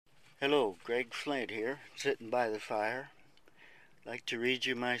Hello, Greg Flint here, sitting by the fire. I'd like to read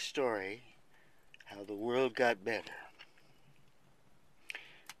you my story, How the World Got Better.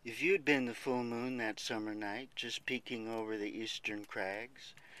 If you'd been the full moon that summer night, just peeking over the eastern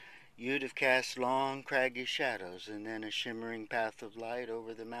crags, you'd have cast long, craggy shadows and then a shimmering path of light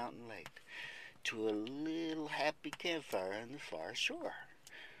over the mountain lake to a little happy campfire on the far shore.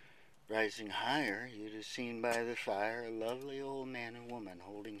 Rising higher, you'd have seen by the fire a lovely old man and woman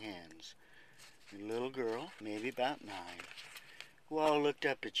holding hands, and a little girl, maybe about 9, who all looked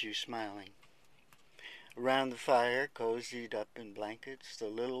up at you smiling. Around the fire, cozied up in blankets, the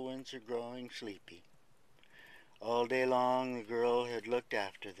little ones are growing sleepy. All day long the girl had looked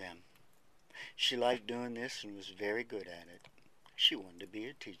after them. She liked doing this and was very good at it. She wanted to be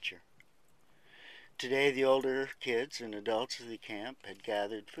a teacher. Today the older kids and adults of the camp had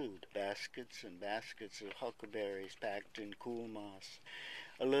gathered food, baskets and baskets of huckleberries packed in cool moss,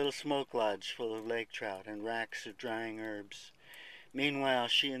 a little smoke lodge full of lake trout, and racks of drying herbs. Meanwhile,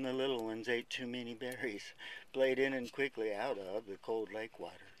 she and the little ones ate too many berries, played in and quickly out of the cold lake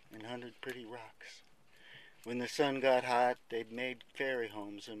water, and hunted pretty rocks. When the sun got hot, they'd made fairy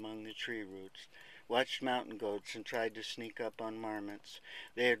homes among the tree roots, watched mountain goats, and tried to sneak up on marmots.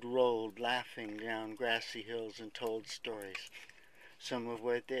 They had rolled, laughing, down grassy hills and told stories. Some of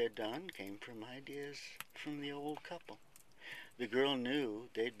what they had done came from ideas from the old couple. The girl knew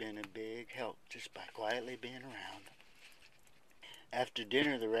they'd been a big help just by quietly being around. After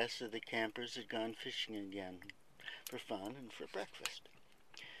dinner, the rest of the campers had gone fishing again for fun and for breakfast.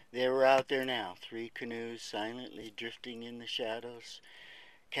 They were out there now, 3 canoes silently drifting in the shadows,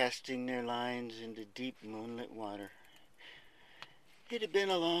 casting their lines into deep moonlit water. It had been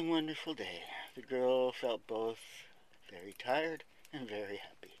a long, wonderful day. The girl felt both very tired and very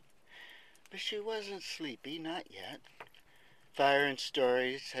happy. But she wasn't sleepy, not yet. Fire and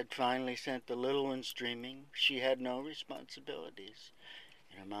stories had finally sent the little ones dreaming. She had no responsibilities,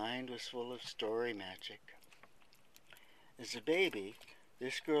 and her mind was full of story magic. As a baby,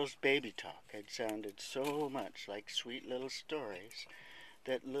 this girl's baby talk had sounded so much like sweet little stories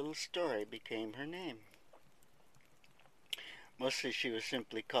that Little Story became her name. Mostly she was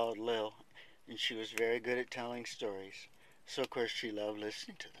simply called Lil, and she was very good at telling stories, so of course she loved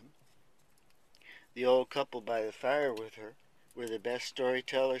listening to them. The old couple by the fire with her were the best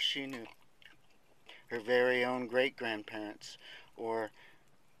storytellers she knew. Her very own great-grandparents, or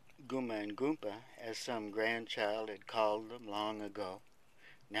Goomba and Goompa, as some grandchild had called them long ago.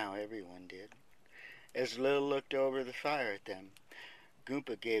 Now everyone did. As Lil looked over the fire at them,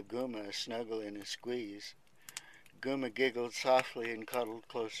 Goompa gave Goomba a snuggle and a squeeze. Goomba giggled softly and cuddled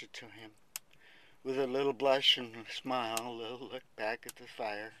closer to him. With a little blush and a smile, Lil looked back at the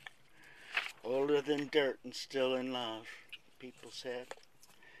fire. Older than dirt and still in love, people said.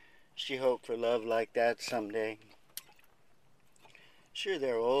 She hoped for love like that someday. Sure,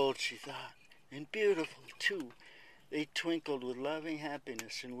 they're old, she thought, and beautiful, too. They twinkled with loving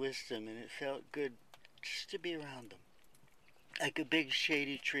happiness and wisdom, and it felt good just to be around them. Like a big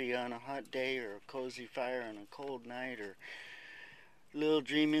shady tree on a hot day, or a cozy fire on a cold night, or Lil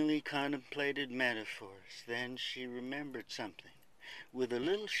dreamily contemplated metaphors. Then she remembered something. With a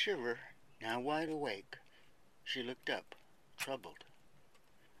little shiver, now wide awake, she looked up, troubled.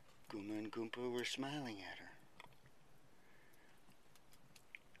 Goomba and Goompa were smiling at her.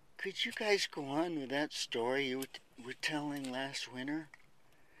 Could you guys go on with that story you were telling last winter?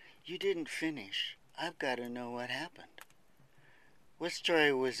 You didn't finish. I've got to know what happened. What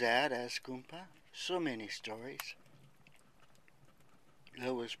story was that? Asked Goompa. So many stories.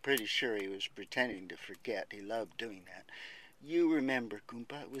 Lil was pretty sure he was pretending to forget. He loved doing that. You remember,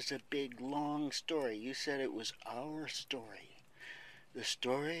 Goompa. It was a big, long story. You said it was our story. The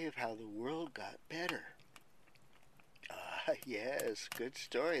story of how the world got better. Ah, yes, good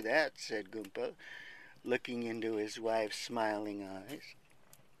story that, said Goompa, looking into his wife's smiling eyes.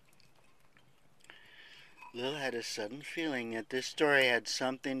 Lil had a sudden feeling that this story had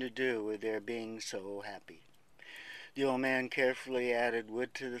something to do with their being so happy. The old man carefully added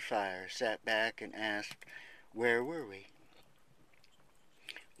wood to the fire, sat back, and asked, "Where were we?"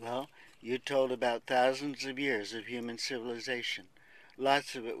 Well, you told about thousands of years of human civilization.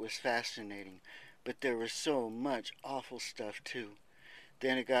 Lots of it was fascinating, but there was so much awful stuff, too.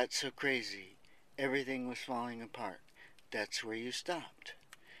 Then it got so crazy. Everything was falling apart. That's where you stopped.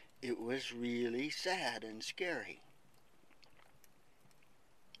 It was really sad and scary.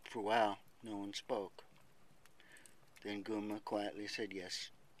 For a while, no one spoke. Then Goomba quietly said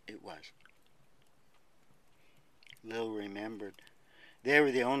yes, it was. Lil remembered. They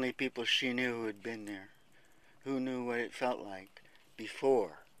were the only people she knew who had been there, who knew what it felt like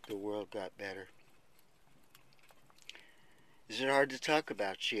before the world got better. Is it hard to talk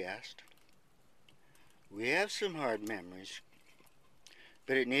about? She asked. We have some hard memories,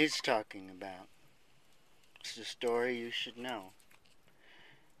 but it needs talking about. It's a story you should know.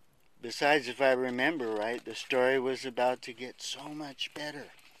 Besides, if I remember right, the story was about to get so much better.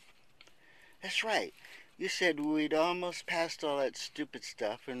 That's right. You said we'd almost passed all that stupid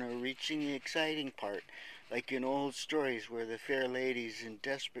stuff and are reaching the exciting part, like in old stories where the fair lady's in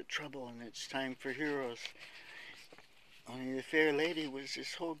desperate trouble and it's time for heroes. Only the fair lady was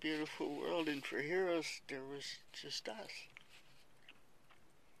this whole beautiful world, and for heroes there was just us.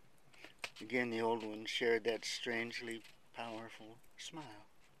 Again, the old one shared that strangely powerful smile.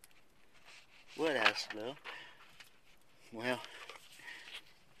 What? Asked Lil. Well,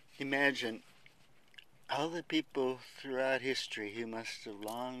 imagine all the people throughout history who must have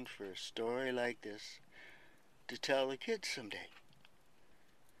longed for a story like this to tell the kids someday.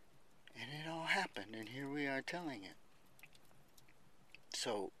 And it all happened, and here we are telling it.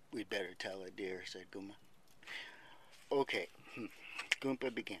 So, we'd better tell it, dear, said Goomba. Okay,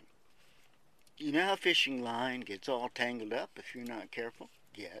 Goomba began. You know how fishing line gets all tangled up if you're not careful?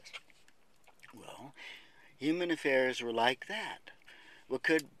 Yes. Well, human affairs were like that. What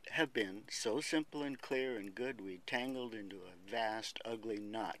could have been so simple and clear and good we'd tangled into a vast, ugly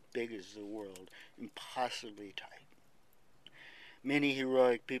knot, big as the world, impossibly tight. Many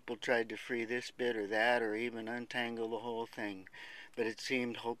heroic people tried to free this bit or that, or even untangle the whole thing, but it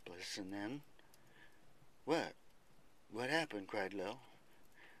seemed hopeless. And then, what? What happened? Cried Lil.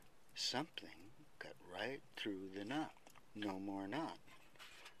 Something cut right through the knot. No more knot.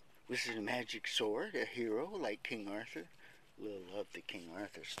 Was it a magic sword, a hero like King Arthur? Lil loved the King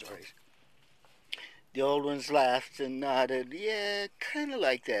Arthur stories. The old ones laughed and nodded. Yeah, kind of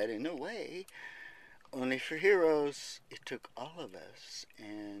like that in a way. Only for heroes, it took all of us.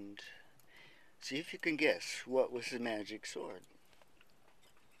 And see if you can guess what was the magic sword.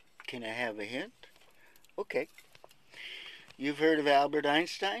 Can I have a hint? Okay. You've heard of Albert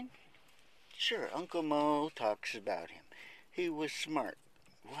Einstein? Sure, Uncle Mo talks about him. He was smart,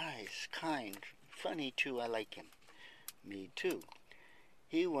 wise, kind, funny too. I like him. Me too.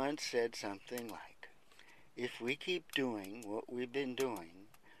 He once said something like, if we keep doing what we've been doing,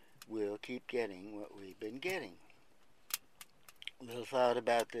 we'll keep getting what we've been getting. Lil thought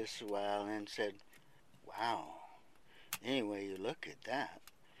about this a while and said, wow, anyway you look at that.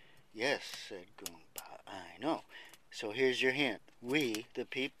 Yes, said Goomba, I know. So here's your hint. We, the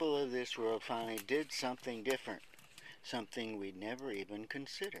people of this world, finally did something different, something we'd never even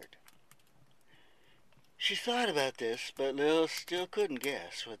considered. She thought about this, but Lil still couldn't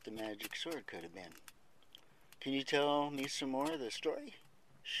guess what the magic sword could have been. Can you tell me some more of the story?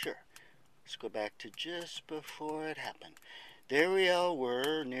 Sure. Let's go back to just before it happened. There we all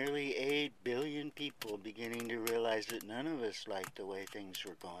were, nearly 8 billion people, beginning to realize that none of us liked the way things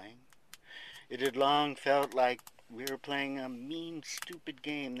were going. It had long felt like we were playing a mean, stupid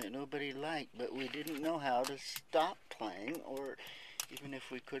game that nobody liked, but we didn't know how to stop playing, or even if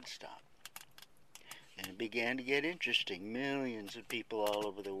we could stop. And it began to get interesting. Millions of people all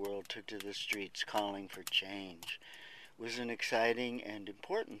over the world took to the streets calling for change. It was an exciting and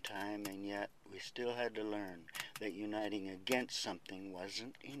important time, and yet we still had to learn that uniting against something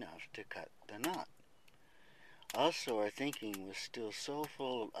wasn't enough to cut the knot. Also, our thinking was still so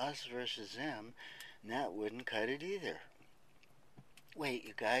full of us versus them, and that wouldn't cut it either. Wait,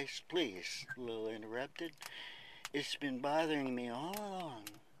 you guys, please, Lil interrupted. It's been bothering me all along.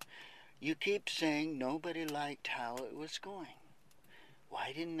 You keep saying nobody liked how it was going.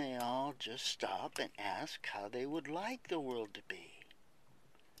 Why didn't they all just stop and ask how they would like the world to be?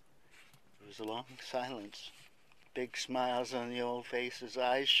 There was a long silence. Big smiles on the old faces,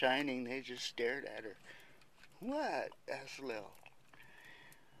 eyes shining, they just stared at her. What? Asked Lil.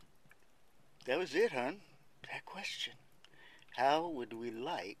 That was it, hon. That question. How would we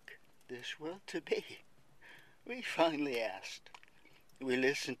like this world to be? We finally asked. We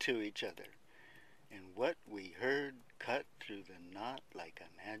listened to each other, and what we heard cut through the knot like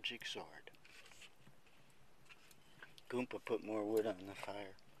a magic sword. Goomba put more wood on the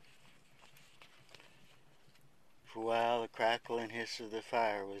fire. For a while, the crackle and hiss of the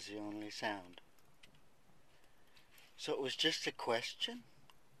fire was the only sound. So it was just a question?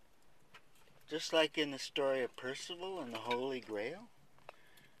 Just like in the story of Percival and the Holy Grail?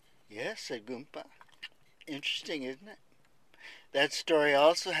 Yes, said Goomba. Interesting, isn't it? That story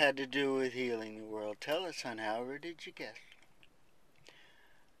also had to do with healing the world. Tell us, hon, however did you guess?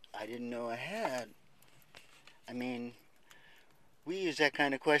 I didn't know I had. I mean, We use that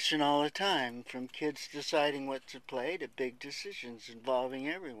kind of question all the time, from kids deciding what to play to big decisions involving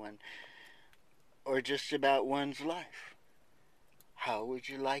everyone, or just about one's life. How would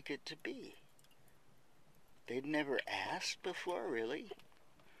you like it to be? They'd never asked before, really.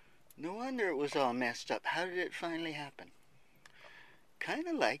 No wonder it was all messed up. How did it finally happen? Kind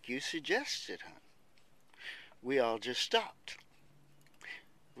of like you suggested, huh? We all just stopped.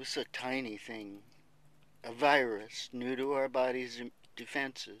 It was a tiny thing, a virus new to our body's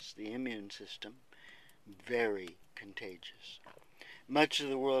defenses, the immune system, very contagious. Much of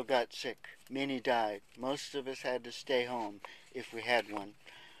the world got sick. Many died. Most of us had to stay home, if we had one,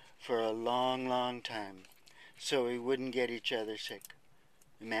 for a long, long time, so we wouldn't get each other sick.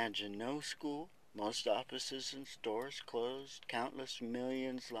 Imagine no school, most offices and stores closed, countless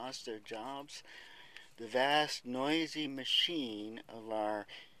millions lost their jobs. The vast, noisy machine of our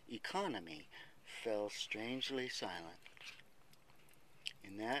economy fell strangely silent.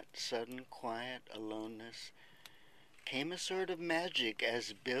 In that sudden quiet aloneness came a sort of magic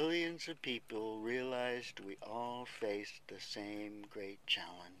as billions of people realized we all faced the same great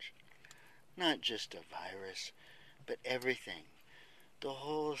challenge. Not just a virus, but everything. The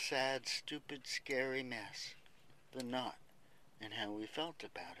whole sad, stupid, scary mess. The knot, and how we felt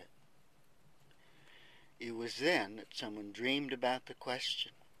about it. It was then that someone dreamed about the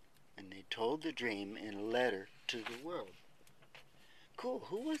question, and they told the dream in a letter to the world. Cool,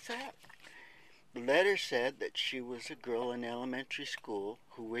 who was that? The letter said that she was a girl in elementary school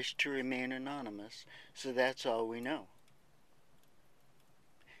who wished to remain anonymous, so that's all we know.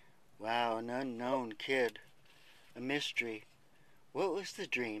 Wow, an unknown kid. A mystery. What was the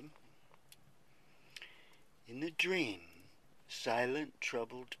dream? In the dream, silent,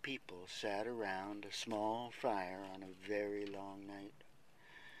 troubled people sat around a small fire on a very long night.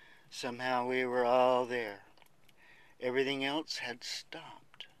 Somehow we were all there. Everything else had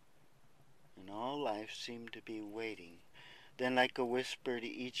stopped, and all life seemed to be waiting. Then, like a whisper to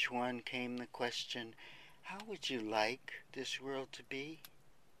each one, came the question, how would you like this world to be?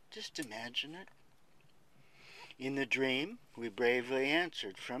 Just imagine it. In the dream, we bravely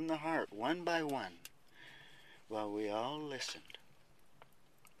answered from the heart, one by one, while we all listened.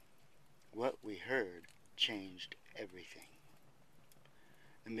 What we heard changed everything.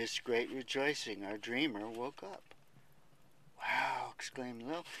 Amidst great rejoicing, our dreamer woke up. Wow, exclaimed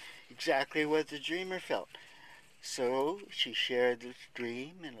Lil, exactly what the dreamer felt. So she shared this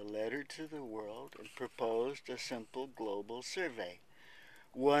dream in a letter to the world and proposed a simple global survey.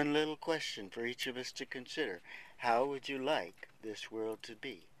 One little question for each of us to consider. How would you like this world to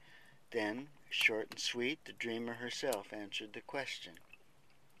be? Then, short and sweet, the dreamer herself answered the question.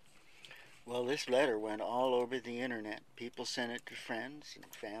 Well, this letter went all over the internet. People sent it to friends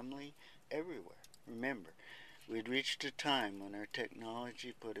and family everywhere. Remember, we'd reached a time when our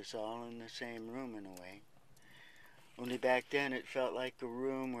technology put us all in the same room in a way. Only back then it felt like a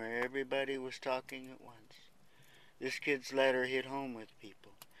room where everybody was talking at once. This kid's letter hit home with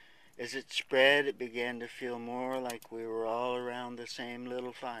people. As it spread, it began to feel more like we were all around the same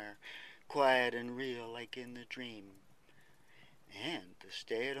little fire, quiet and real like in the dream. And the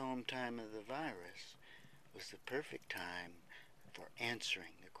stay-at-home time of the virus was the perfect time for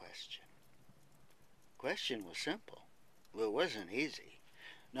answering the question. The question was simple. Well, it wasn't easy.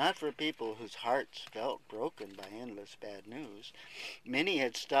 Not for people whose hearts felt broken by endless bad news. Many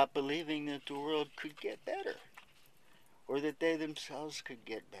had stopped believing that the world could get better, or that they themselves could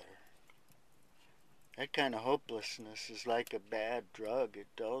get better. That kind of hopelessness is like a bad drug. It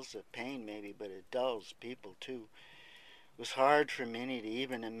dulls the pain maybe, but it dulls people too. It was hard for many to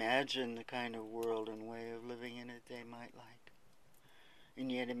even imagine the kind of world and way of living in it they might like.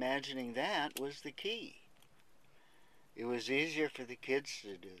 And yet imagining that was the key. It was easier for the kids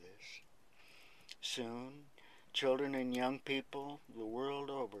to do this. Soon, children and young people the world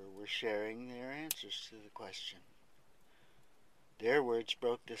over were sharing their answers to the question. Their words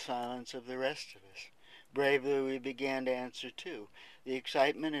broke the silence of the rest of us. Bravely we began to answer too. The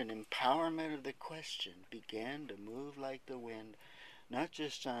excitement and empowerment of the question began to move like the wind, not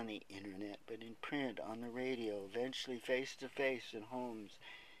just on the internet, but in print, on the radio, eventually face-to-face in homes,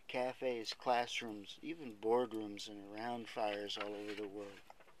 cafes, classrooms, even boardrooms and around fires all over the world.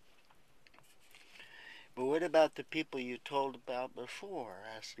 But what about the people you told about before?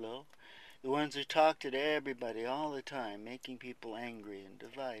 Asked Lil. The ones who talked to everybody all the time, making people angry and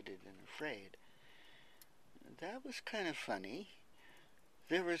divided and afraid. That was kind of funny.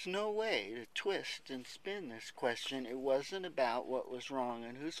 There was no way to twist and spin this question. It wasn't about what was wrong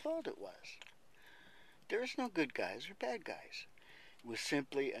and whose fault it was. There was no good guys or bad guys. It was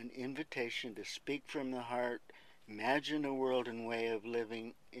simply an invitation to speak from the heart Imagine a world and way of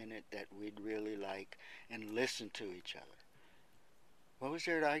living in it that we'd really like and listen to each other. What was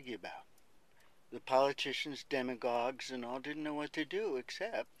there to argue about? The politicians, demagogues, and all didn't know what to do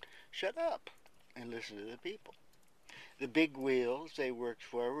except shut up and listen to the people. The big wheels they worked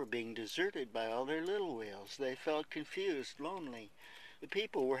for were being deserted by all their little wheels. They felt confused, lonely. The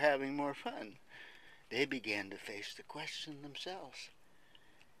people were having more fun. They began to face the question themselves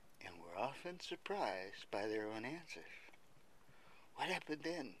and were often surprised by their own answers. What happened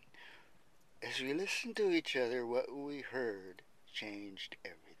then? As we listened to each other, what we heard changed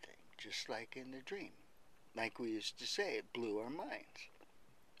everything, just like in the dream. Like we used to say, it blew our minds.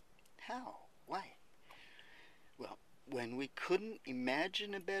 How? Why? Well, when we couldn't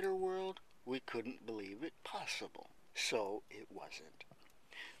imagine a better world, we couldn't believe it possible. So it wasn't.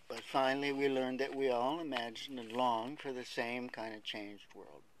 But finally we learned that we all imagined and longed for the same kind of changed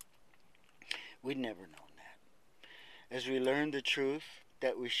world. We'd never known that. As we learned the truth,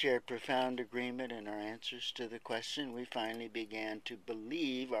 that we shared profound agreement in our answers to the question, we finally began to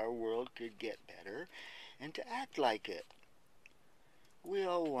believe our world could get better and to act like it. We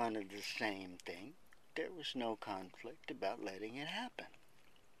all wanted the same thing. There was no conflict about letting it happen.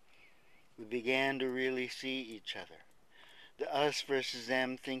 We began to really see each other. The us versus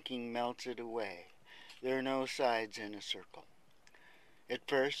them thinking melted away. There are no sides in a circle. At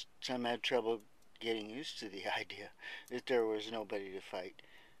first, some had trouble getting used to the idea that there was nobody to fight.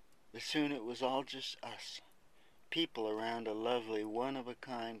 But soon it was all just us, people around a lovely,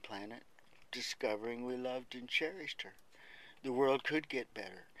 one-of-a-kind planet, discovering we loved and cherished her. The world could get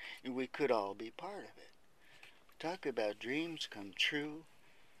better, and we could all be part of it. Talk about dreams come true.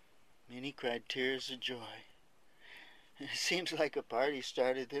 Many cried tears of joy. It seems like a party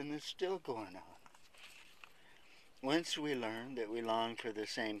started then that's still going on. Once we learned that we longed for the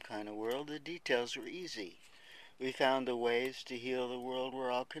same kind of world, the details were easy. We found the ways to heal the world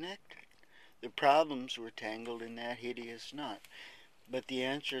were all connected. The problems were tangled in that hideous knot, but the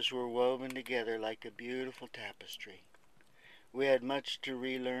answers were woven together like a beautiful tapestry. We had much to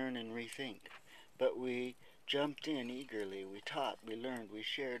relearn and rethink, but we jumped in eagerly. We taught, we learned, we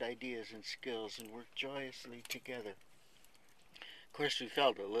shared ideas and skills and worked joyously together. Of course, we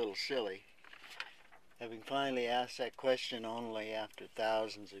felt a little silly, having finally asked that question only after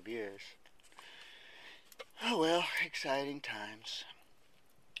thousands of years. Oh well, exciting times.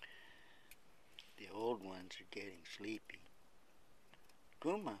 The old ones are getting sleepy.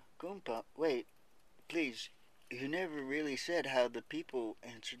 Goompa, wait, please, you never really said how the people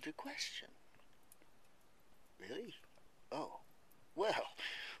answered the question. Really? Oh, well,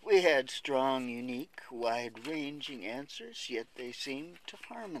 we had strong, unique, wide-ranging answers, yet they seemed to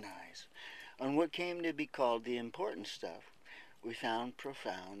harmonize. On what came to be called the important stuff, we found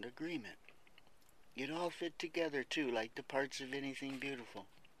profound agreement. It all fit together, too, like the parts of anything beautiful.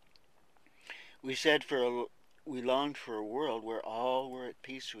 We said we longed for a world where all were at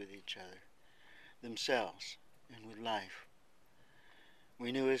peace with each other, themselves, and with life.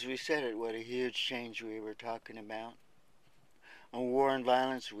 We knew as we said it what a huge change we were talking about. On war and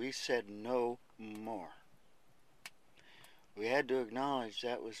violence, we said no more. We had to acknowledge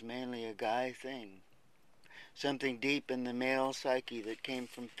that was mainly a guy thing, something deep in the male psyche that came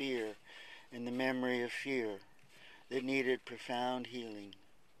from fear and the memory of fear that needed profound healing.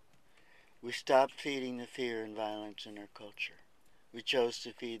 We stopped feeding the fear and violence in our culture. We chose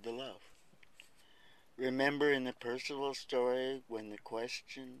to feed the love. Remember in the Percival story when the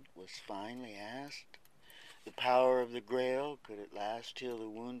question was finally asked? The power of the Grail, could at last heal the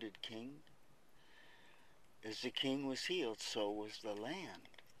wounded king? As the king was healed, so was the land.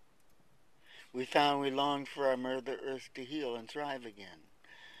 We found we longed for our Mother Earth to heal and thrive again.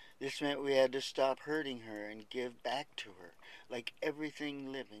 This meant we had to stop hurting her and give back to her, like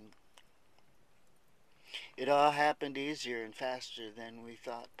everything living. It all happened easier and faster than we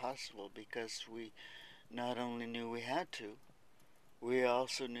thought possible because we not only knew we had to, we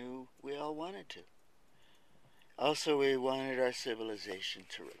also knew we all wanted to. Also, we wanted our civilization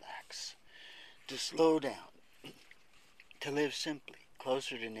to relax, to slow down, to live simply,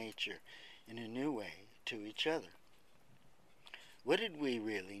 closer to nature, in a new way to each other. What did we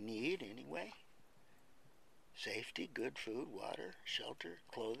really need anyway? Safety, good food, water, shelter,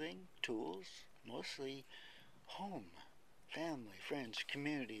 clothing, tools, mostly home, family, friends,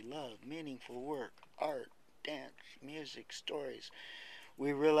 community, love, meaningful work, art, dance, music, stories.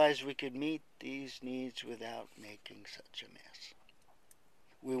 We realized we could meet these needs without making such a mess.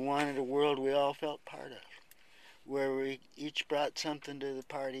 We wanted a world we all felt part of, where we each brought something to the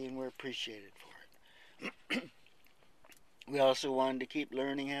party and were appreciated for it. We also wanted to keep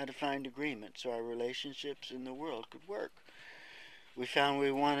learning how to find agreement so our relationships in the world could work. We found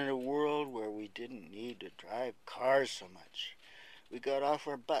we wanted a world where we didn't need to drive cars so much. We got off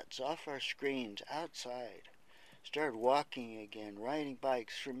our butts, off our screens, outside, started walking again, riding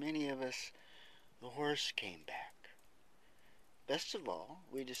bikes. For many of us, the horse came back. Best of all,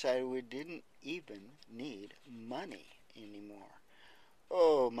 we decided we didn't even need money anymore.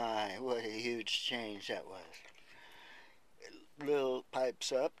 Oh my, what a huge change that was. Lil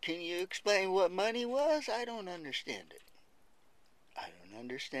pipes up, can you explain what money was? I don't understand it. I don't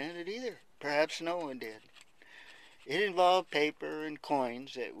understand it either. Perhaps no one did. It involved paper and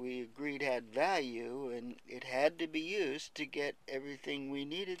coins that we agreed had value, and it had to be used to get everything we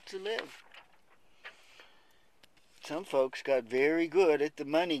needed to live. Some folks got very good at the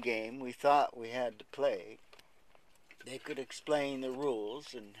money game we thought we had to play. They could explain the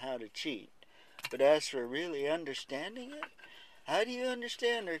rules and how to cheat. But as for really understanding it, how do you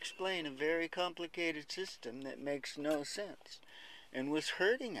understand or explain a very complicated system that makes no sense and was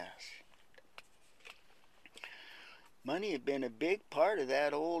hurting us? Money had been a big part of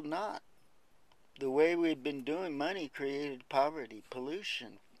that old knot. The way we'd been doing money created poverty,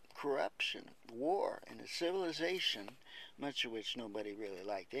 pollution, corruption, war, and a civilization, much of which nobody really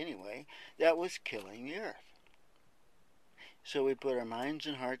liked anyway, that was killing the earth. So we put our minds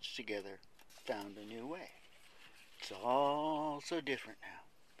and hearts together, found a new way. It's all so different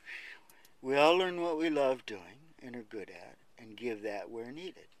now. We all learn what we love doing and are good at and give that where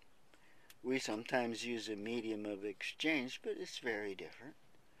needed. We sometimes use a medium of exchange, but it's very different.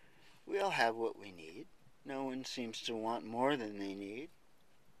 We all have what we need. No one seems to want more than they need.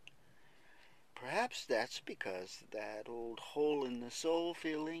 Perhaps that's because that old hole in the soul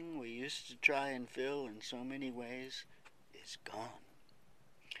feeling we used to try and fill in so many ways is gone.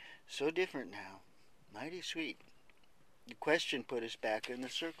 So different now. Mighty sweet. The question put us back in the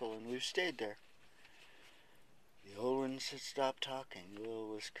circle, and we've stayed there. The old ones had stopped talking. Will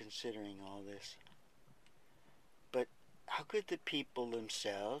was considering all this. But how could the people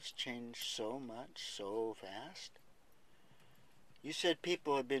themselves change so much so fast? You said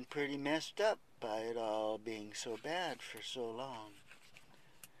people had been pretty messed up by it all being so bad for so long.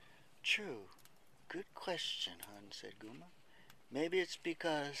 True. Good question, hon, said Guma. Maybe it's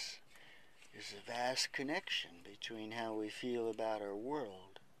because there's a vast connection between how we feel about our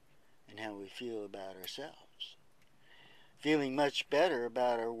world and how we feel about ourselves. Feeling much better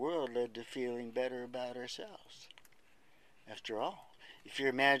about our world led to feeling better about ourselves. After all, if you're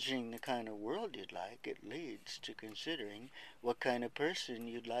imagining the kind of world you'd like, it leads to considering what kind of person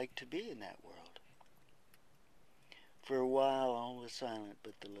you'd like to be in that world. For a while, all was silent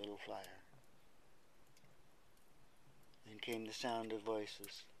but the little flyer. Then came the sound of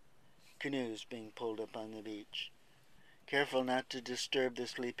voices, canoes being pulled up on the beach. Careful not to disturb the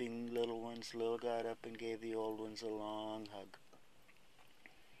sleeping little ones, Lil got up and gave the old ones a long hug.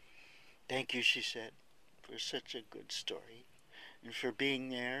 Thank you, she said, for such a good story, and for being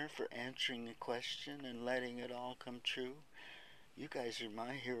there, for answering the question and letting it all come true. You guys are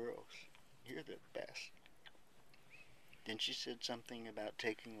my heroes. You're the best. Then she said something about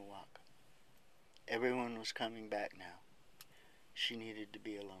taking a walk. Everyone was coming back now. She needed to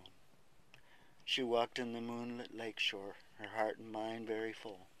be alone. She walked in the moonlit lakeshore, her heart and mind very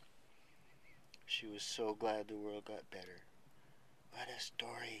full. She was so glad the world got better. What a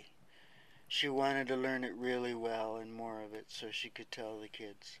story. She wanted to learn it really well and more of it so she could tell the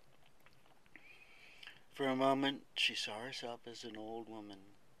kids. For a moment, she saw herself as an old woman,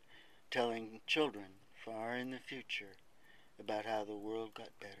 telling children far in the future about how the world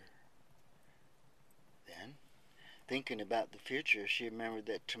got better. Then, thinking about the future, she remembered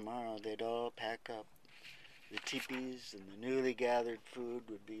that tomorrow they'd all pack up. The teepees and the newly gathered food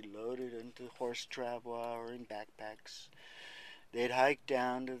would be loaded into horse travois or in backpacks. They'd hike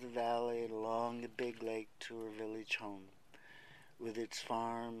down to the valley and along the big lake to her village home, with its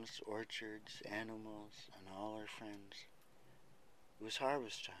farms, orchards, animals, and all her friends. It was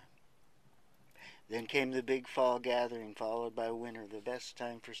harvest time. Then came the big fall gathering, followed by winter, the best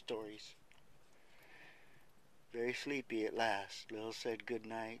time for stories. Very sleepy at last, Lil said good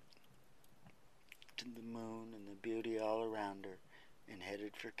night to the moon and the beauty all around her and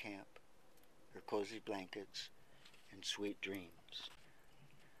headed for camp, her cozy blankets and sweet dreams.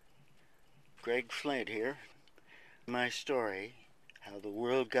 Greg Flint here. My story, How the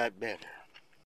World Got Better.